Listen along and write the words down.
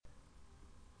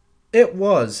It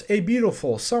was a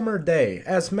beautiful summer day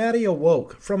as Mattie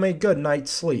awoke from a good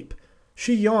night's sleep.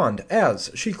 She yawned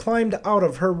as she climbed out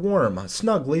of her warm,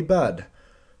 snuggly bed.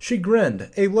 She grinned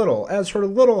a little as her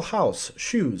little house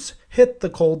shoes hit the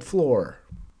cold floor.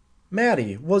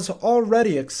 Mattie was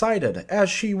already excited as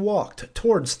she walked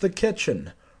towards the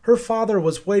kitchen. Her father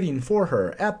was waiting for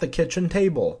her at the kitchen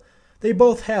table. They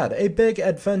both had a big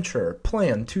adventure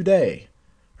planned today.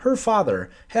 Her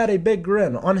father had a big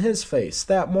grin on his face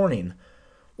that morning.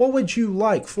 "What would you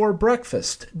like for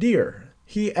breakfast, dear?"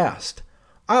 he asked.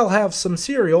 "I'll have some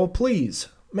cereal, please,"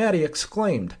 Mattie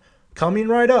exclaimed. "Coming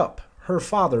right up," her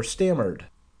father stammered.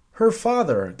 Her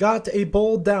father got a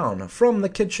bowl down from the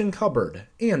kitchen cupboard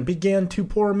and began to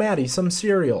pour Mattie some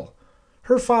cereal.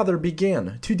 Her father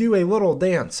began to do a little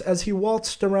dance as he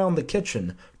waltzed around the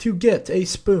kitchen to get a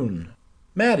spoon.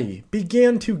 Mattie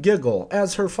began to giggle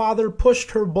as her father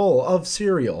pushed her bowl of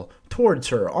cereal towards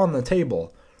her on the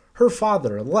table. Her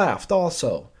father laughed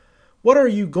also. "What are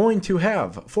you going to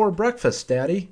have for breakfast, Daddy?"